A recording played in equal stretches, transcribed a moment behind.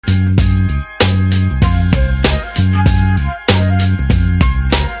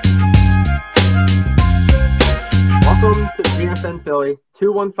Philly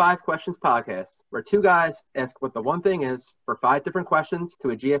 215 Questions podcast, where two guys ask what the one thing is for 5 different questions to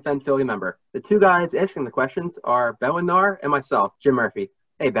a GFN Philly member. The two guys asking the questions are Bowen Nar and myself, Jim Murphy.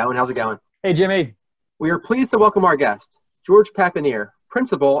 Hey, Bowen, how's it going? Hey, Jimmy. We are pleased to welcome our guest, George Papanier,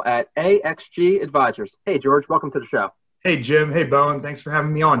 principal at AXG Advisors. Hey, George, welcome to the show. Hey, Jim. Hey, Bowen. Thanks for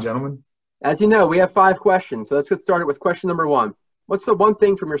having me on, gentlemen. As you know, we have 5 questions, so let's get started with question number 1. What's the one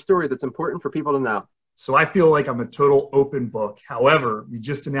thing from your story that's important for people to know? So I feel like I'm a total open book. However, we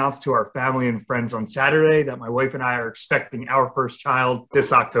just announced to our family and friends on Saturday that my wife and I are expecting our first child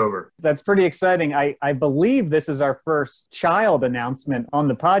this October. That's pretty exciting. I believe this is our first child announcement on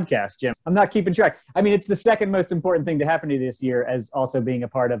the podcast, Jim. I'm not keeping track. I mean, it's the second most important thing to happen to you this year, as also being a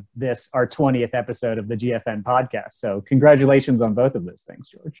part of this, our 20th episode of the GFN podcast. So congratulations on both of those things,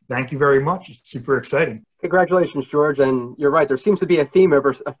 George. Thank you very much. It's super exciting. Congratulations, George. And you're right. There seems to be a theme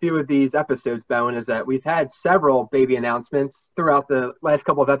over a few of these episodes, Bowen, is that we've had several baby announcements throughout the last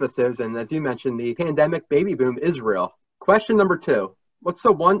couple of episodes. And as you mentioned, the pandemic baby boom is real. Question number 2. What's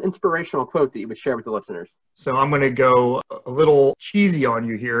the one inspirational quote that you would share with the listeners? So I'm going to go a little cheesy on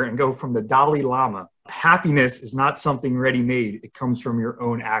you here and go from the Dalai Lama. Happiness is not something ready-made. It comes from your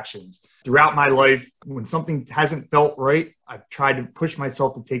own actions. Throughout my life, when something hasn't felt right, I've tried to push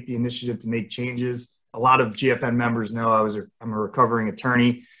myself to take the initiative to make changes. A lot of GFN members know I'm a recovering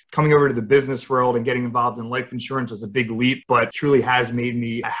attorney. Coming over to the business world and getting involved in life insurance was a big leap, but truly has made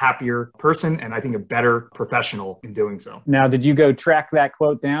me a happier person and I think a better professional in doing so. Now, did you go track that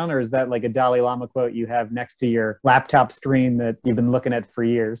quote down, or is that like a Dalai Lama quote you have next to your laptop screen that you've been looking at for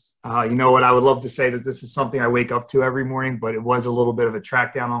years? You know what? I would love to say that this is something I wake up to every morning, but it was a little bit of a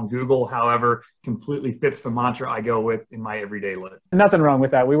track down on Google. However, completely fits the mantra I go with in my everyday life. Nothing wrong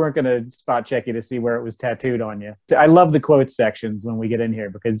with that. We weren't going to spot check you to see where it was tattooed on you. I love the quote sections when we get in here,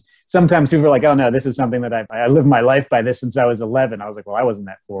 because sometimes people are like, oh no, this is something that I lived my life by this since I was 11. I was like, well, I wasn't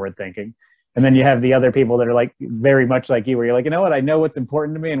that forward thinking. And then you have the other people that are like very much like you, where you're like, you know what, I know what's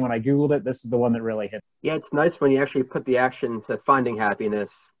important to me. And when I Googled it, this is the one that really hit. Yeah, it's nice when you actually put the action to finding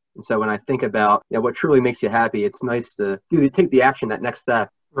happiness. And so when I think about what truly makes you happy, it's nice to take the action, that next step.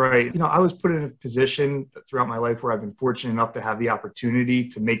 Right. I was put in a position throughout my life where I've been fortunate enough to have the opportunity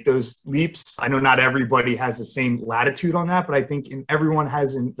to make those leaps. I know not everybody has the same latitude on that, but I think everyone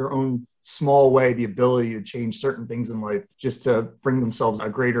has in their own small way the ability to change certain things in life just to bring themselves a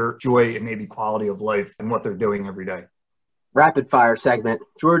greater joy and maybe quality of life in what they're doing every day. Rapid fire segment.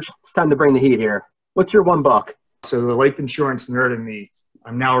 George, it's time to bring the heat here. What's your one book? So the life insurance nerd in me,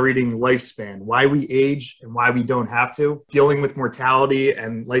 I'm now reading Lifespan, Why We Age and Why We Don't Have to. Dealing with mortality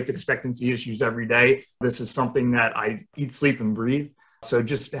and life expectancy issues every day. This is something that I eat, sleep, and breathe. So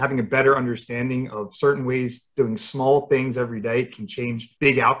just having a better understanding of certain ways doing small things every day can change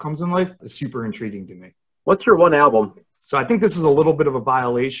big outcomes in life is super intriguing to me. What's your one album? So I think this is a little bit of a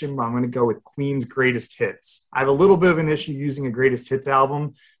violation, but I'm going to go with Queen's Greatest Hits. I have a little bit of an issue using a Greatest Hits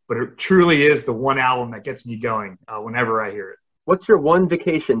album, but it truly is the one album that gets me going whenever I hear it. What's your one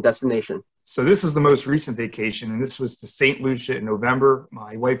vacation destination? So this is the most recent vacation, and this was to St. Lucia in November.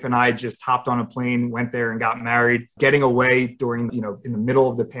 My wife and I just hopped on a plane, went there and got married. Getting away during, in the middle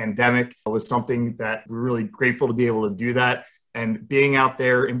of the pandemic was something that we're really grateful to be able to do that. And being out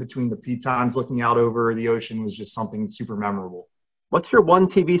there in between the pitons, looking out over the ocean was just something super memorable. What's your one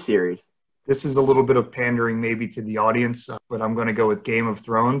TV series? This is a little bit of pandering maybe to the audience, but I'm going to go with Game of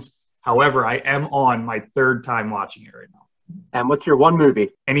Thrones. However, I am on my 3rd time watching it right now. And what's your one movie?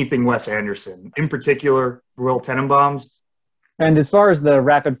 Anything Wes Anderson, in particular, Royal Tenenbaums. And as far as the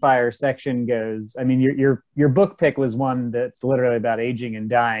rapid fire section goes, I mean, your book pick was one that's literally about aging and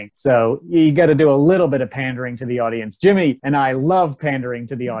dying. So you got to do a little bit of pandering to the audience. Jimmy and I love pandering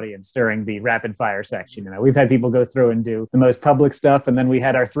to the audience during the rapid fire section. We've had people go through and do the most public stuff. And then we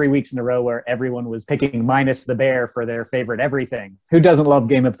had our 3 weeks in a row where everyone was picking minus the bear for their favorite everything. Who doesn't love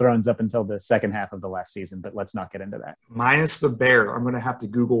Game of Thrones up until the second half of the last season? But let's not get into that. Minus the bear. I'm going to have to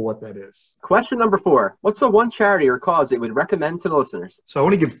Google what that is. Question number 4. What's the one charity or cause that you would recommend to the listeners? So I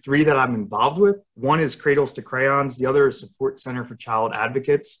want to give 3 that I'm involved with. One is Cradles to Crayons. The other is Support Center for Child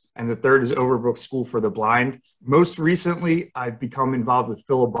Advocates. And the third is Overbrook School for the Blind. Most recently, I've become involved with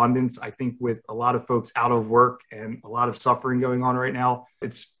Phil Abundance. I think with a lot of folks out of work and a lot of suffering going on right now,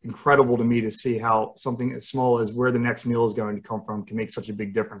 It's incredible to me to see how something as small as where the next meal is going to come from can make such a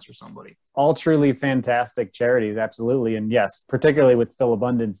big difference for somebody. All truly fantastic charities, absolutely. And yes, particularly with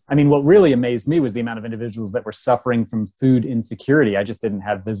Philabundance. I mean, what really amazed me was the amount of individuals that were suffering from food insecurity. I just didn't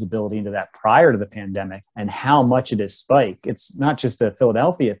have visibility into that prior to the pandemic and how much it has spiked. It's not just a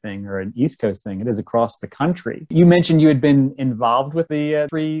Philadelphia thing or an East Coast thing. It is across the country. You mentioned you had been involved with the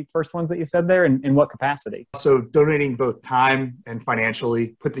three first ones that you said there. In what capacity? So donating both time and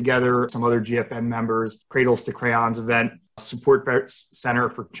financially, put together some other GFN members, Cradles to Crayons event, Support Center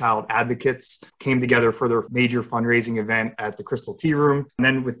for Child Advocates came together for their major fundraising event at the Crystal Tea Room. And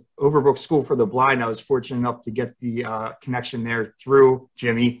then with Overbrook School for the Blind, I was fortunate enough to get the connection there through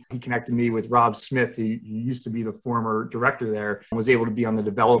Jimmy. He connected me with Rob Smith, who used to be the former director there, and was able to be on the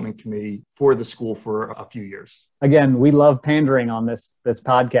development committee for the school for a few years. Again, we love pandering on this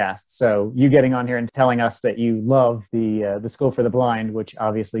podcast. So you getting on here and telling us that you love the School for the Blind, which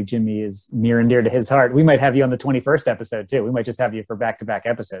obviously Jimmy is near and dear to his heart. We might have you on the 21st episode too. We might just have you for back-to-back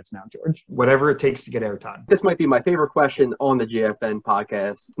episodes now, George. Whatever it takes to get airtime. This might be my favorite question on the GFN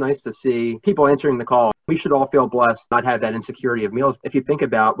podcast. It's nice to see people answering the call. We should all feel blessed, not have that insecurity of meals. If you think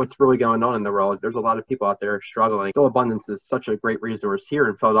about what's really going on in the world, there's a lot of people out there struggling. Philabundance is such a great resource here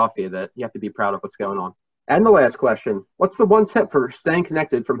in Philadelphia that you have to be proud of what's going on. And the last question, what's the one tip for staying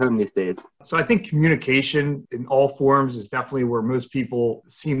connected from home these days? So I think communication in all forms is definitely where most people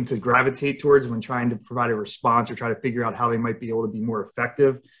seem to gravitate towards when trying to provide a response or try to figure out how they might be able to be more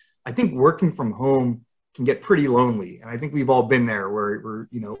effective. I think working from home can get pretty lonely. And I think we've all been there where we're,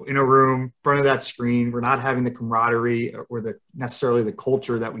 in a room in front of that screen, we're not having the camaraderie or necessarily the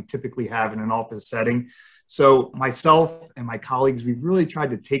culture that we typically have in an office setting. So myself and my colleagues, we've really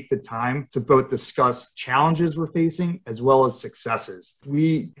tried to take the time to both discuss challenges we're facing as well as successes.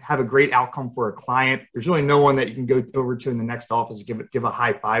 We have a great outcome for a client. There's really no one that you can go over to in the next office and give a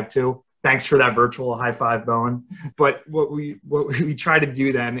high five to. Thanks for that virtual high five, Bowen. But what we try to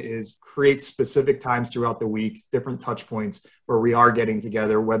do then is create specific times throughout the week, different touch points where we are getting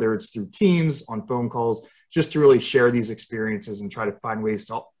together, whether it's through Teams, on phone calls, just to really share these experiences and try to find ways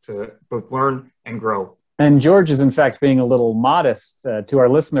to both learn and grow. And George is, in fact, being a little modest to our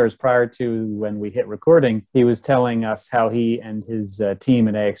listeners prior to when we hit recording. He was telling us how he and his team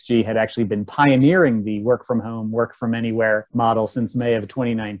at AXG had actually been pioneering the work from home, work from anywhere model since May of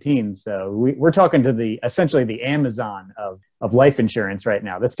 2019. So we're talking to essentially the Amazon of life insurance right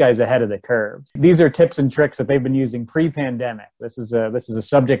now. This guy's ahead of the curve. These are tips and tricks that they've been using pre-pandemic. This is a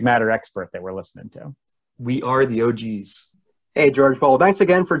subject matter expert that we're listening to. We are the OGs. Hey, George. Well, thanks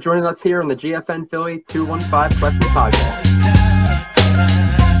again for joining us here on the GFN Philly 215 Question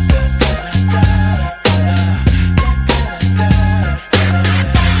Podcast.